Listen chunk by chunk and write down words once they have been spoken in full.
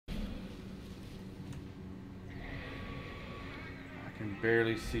can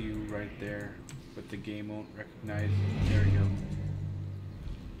barely see you right there, but the game won't recognize you. There you go.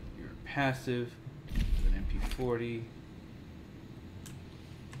 You're passive with an MP40.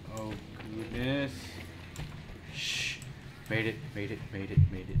 Oh goodness. Shh. Made it.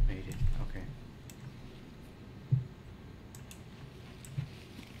 Okay.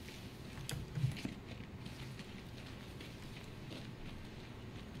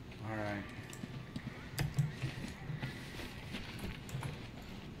 Alright.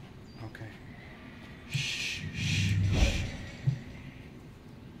 Okay. Shh.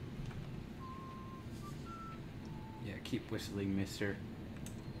 Yeah, keep whistling, mister.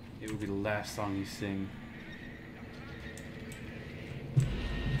 It will be the last song you sing.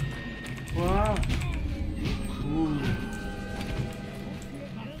 Wow. Ooh.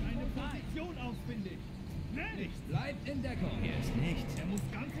 Bleibt in Deckung. Er ist nicht. Er muss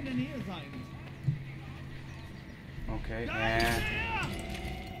ganz in der Nähe sein. Okay,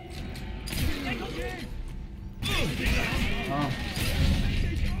 oh.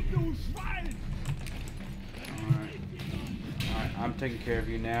 Alright, I'm taking care of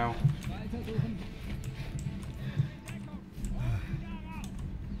you now.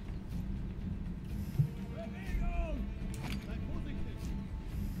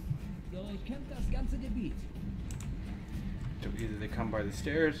 Durchkämmt das ganze Gebiet. So either they come by the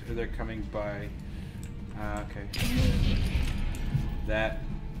stairs or they're coming by. Okay. That.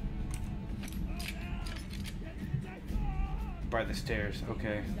 By the stairs,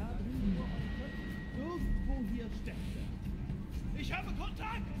 okay.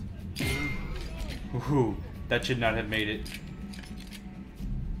 Ooh, that should not have made it.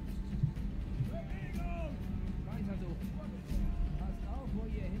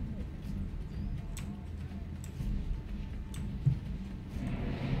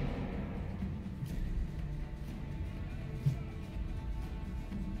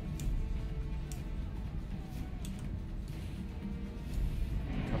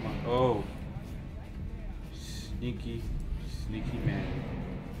 Oh, sneaky man.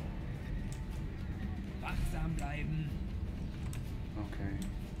 Wachsam bleiben. Okay.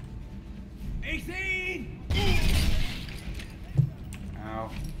 Ich seh ihn! Ow.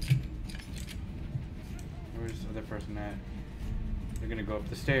 Where's the other person at? They're gonna go up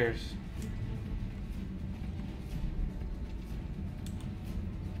the stairs.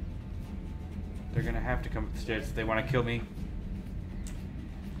 They're gonna have to come up the stairs if they want to kill me.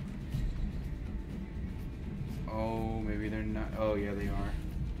 Oh, maybe they're not. Oh, yeah, they are.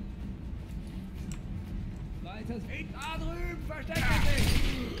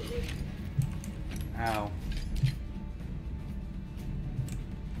 Ow.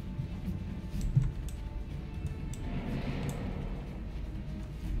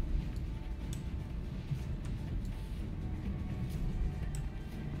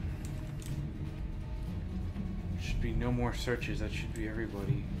 Should be no more searches. That should be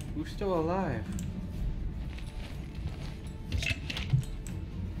everybody. Who's still alive?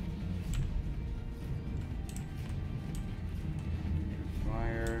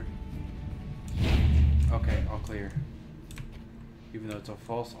 Okay, all clear. Even though it's a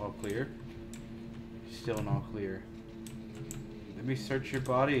false all clear, still an all clear. Let me search your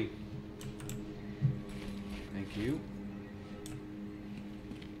body. Thank you.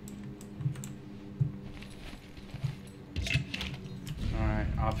 Alright,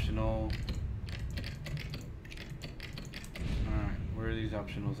 optional. Alright, where are these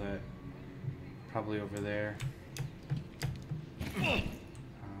optionals at? Probably over there.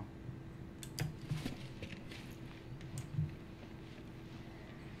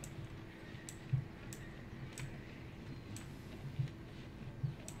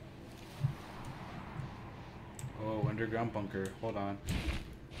 Underground bunker. Hold on.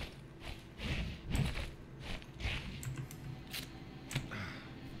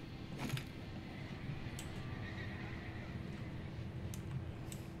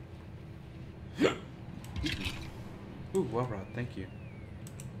 Ooh, well rod, thank you.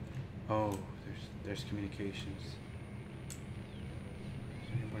 Oh, there's communications. Is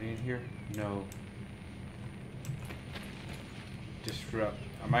anybody in here? No. Disrupt.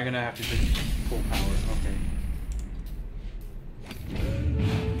 Am I gonna have to just full power? Okay.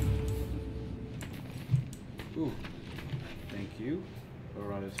 Ooh, thank you. Oh,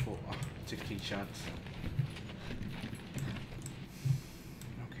 rod is full. Oh, 16 shots.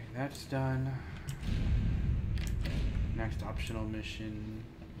 Okay, that's done. Next optional mission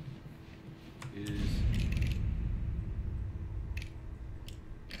is...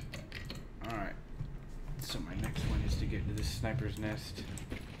 Alright. So my next one is to get to this sniper's nest,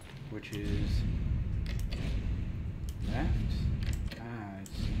 which is left.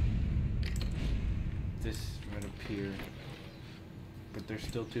 this right up here. But there's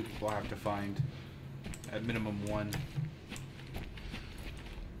still 2 people I have to find. At minimum 1.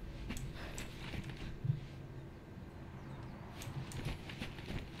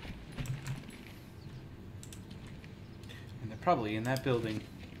 And they're probably in that building.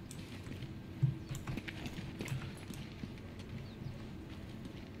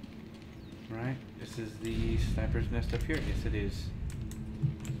 Right? This is the sniper's nest up here? Yes, it is.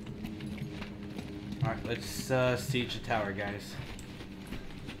 Alright, let's siege the tower, guys.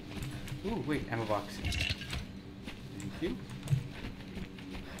 Ooh, wait, ammo box. Thank you.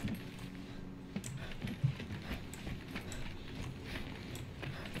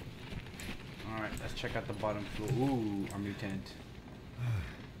 Alright, let's check out the bottom floor. Ooh, army tent.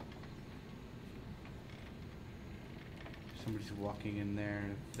 Somebody's walking in there.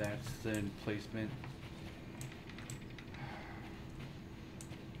 That's the emplacement.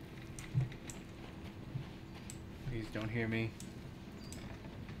 Please don't hear me.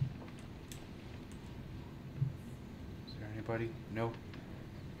 Is there anybody? No.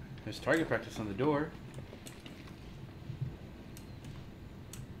 There's target practice on the door.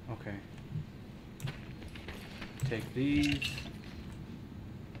 Okay. Take these.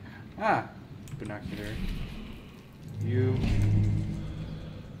 Ah! Binocular. You.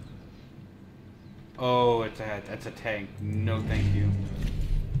 Oh, it's a that's a tank. No, thank you.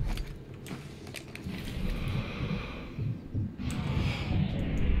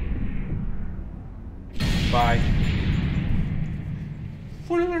 Bye.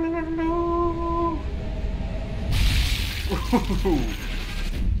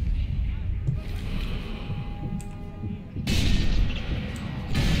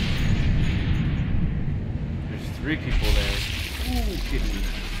 There's 3 people there. Ooh, kidding.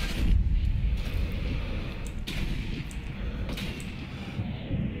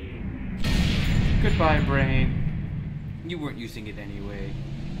 Goodbye, brain. You weren't using it anyway.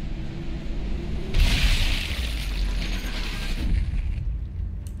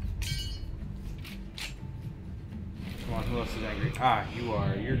 Come on, who else is angry? Ah, you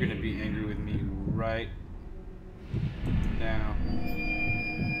are. You're gonna be angry with me right now.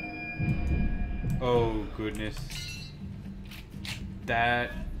 Oh, goodness.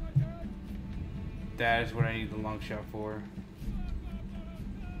 That is what I need the long shot for.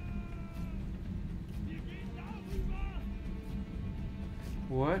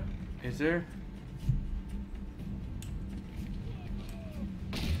 What? Is there?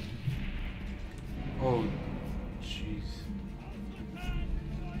 Oh, jeez.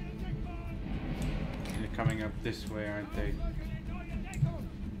 They're coming up this way, aren't they?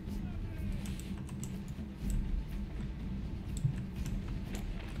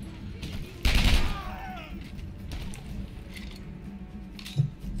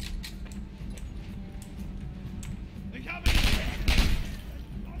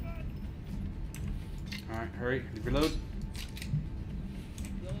 Alright, hurry, reload.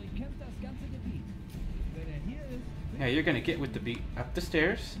 Yeah, you're gonna get with the beat up the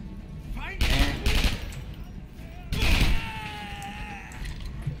stairs. And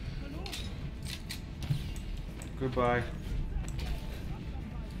goodbye.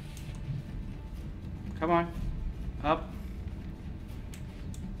 Come on. Up.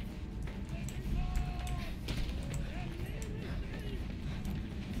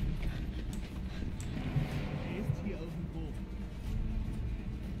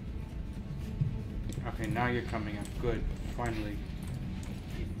 Okay, now you're coming up. Good. Finally.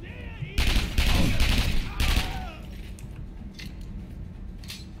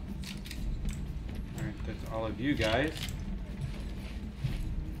 Alright, that's all of you guys.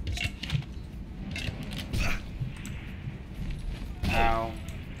 Ow.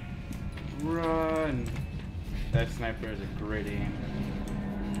 Run! That sniper has a great aim.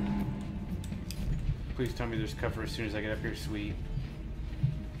 Please tell me there's cover as soon as I get up here, sweet.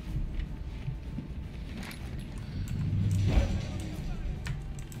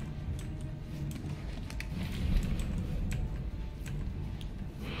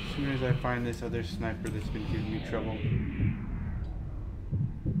 As soon as I find this other sniper that's been giving me trouble.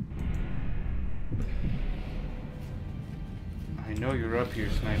 I know you're up here,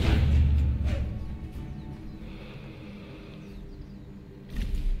 sniper.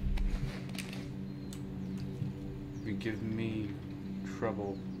 You've been giving me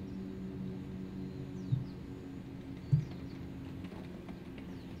trouble.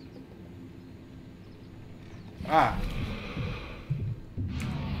 Ah!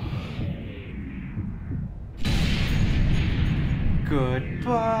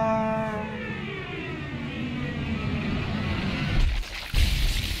 Goodbye.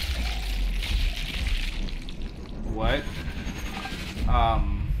 What? I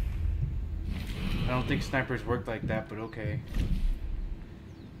don't think snipers work like that, but okay.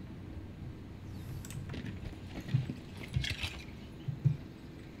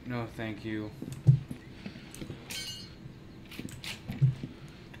 No, thank you.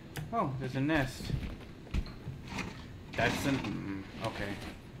 Oh, there's a nest. That's an... okay.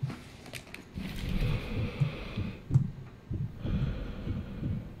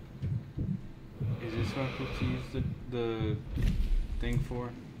 Is this what I'm supposed to use the thing for?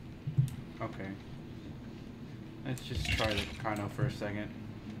 Okay. Let's just try the Kano for a second.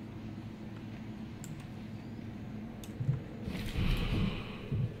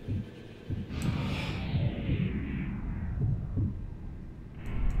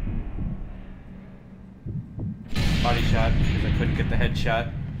 Body shot, because I couldn't get the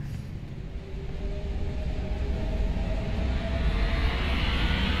headshot.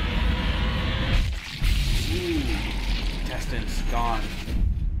 Ooh, distance gone.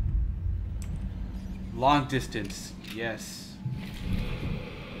 Long distance, yes.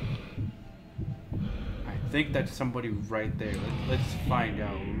 I think that's somebody right there. Let's find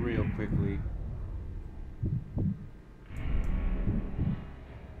out real quickly.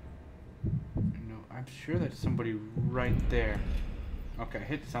 No, I'm sure that's somebody right there. Okay, I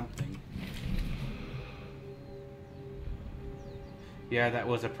hit something. Yeah, that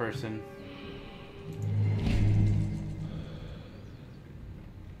was a person.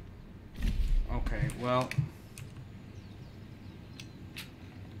 Okay, well,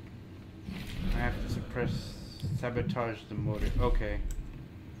 I have to sabotage the motor. Okay.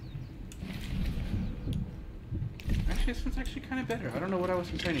 Actually, this one's actually kind of better. I don't know what I was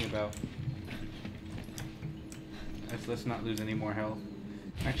complaining about. Let's not lose any more health.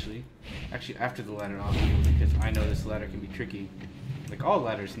 Actually, after the ladder, I'll heal because I know this ladder can be tricky. Like all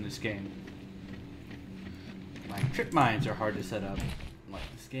ladders in this game. Like trip mines are hard to set up. Like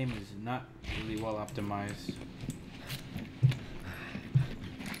this game is not really well optimized.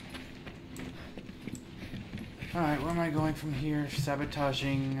 Alright, where am I going from here?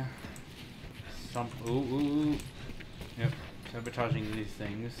 Sabotaging some ooh. Yep, sabotaging these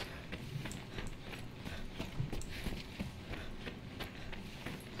things.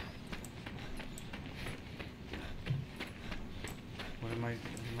 What am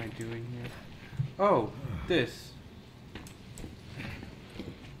I doing here? Oh, this.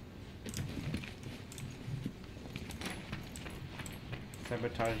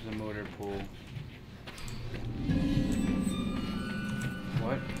 Sabotage the motor pool.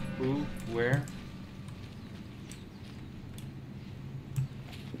 What? Who? Where?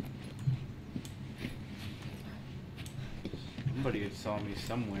 Somebody had saw me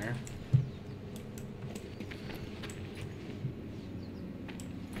somewhere.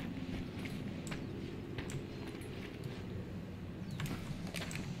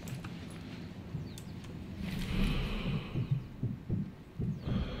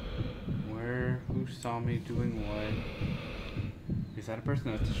 Who saw me doing what? Is that a person?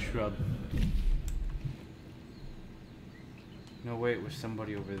 No, it's a shrub. No way, it was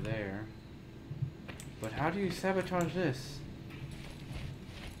somebody over there. But how do you sabotage this?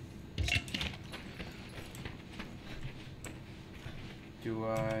 Do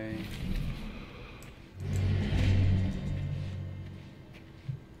I...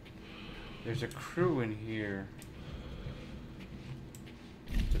 There's a crew in here.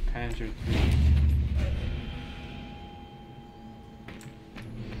 It's a Panzer crew.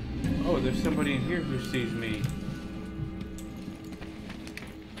 Oh, there's somebody in here who sees me.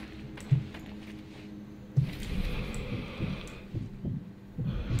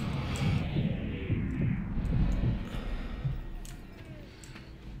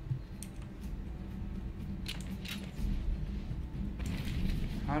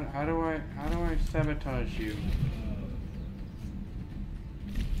 How do I sabotage you?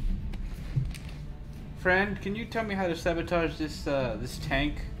 Friend, can you tell me how to sabotage this this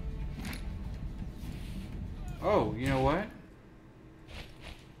tank? Oh, you know what?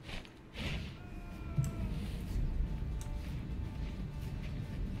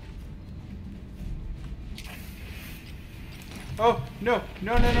 Oh, no.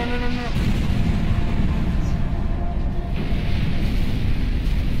 No.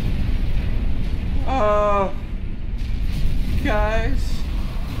 Oh, guys,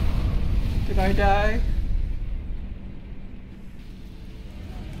 did I die?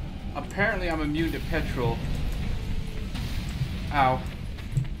 Apparently I'm immune to petrol. Ow.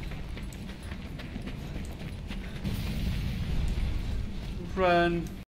 Run.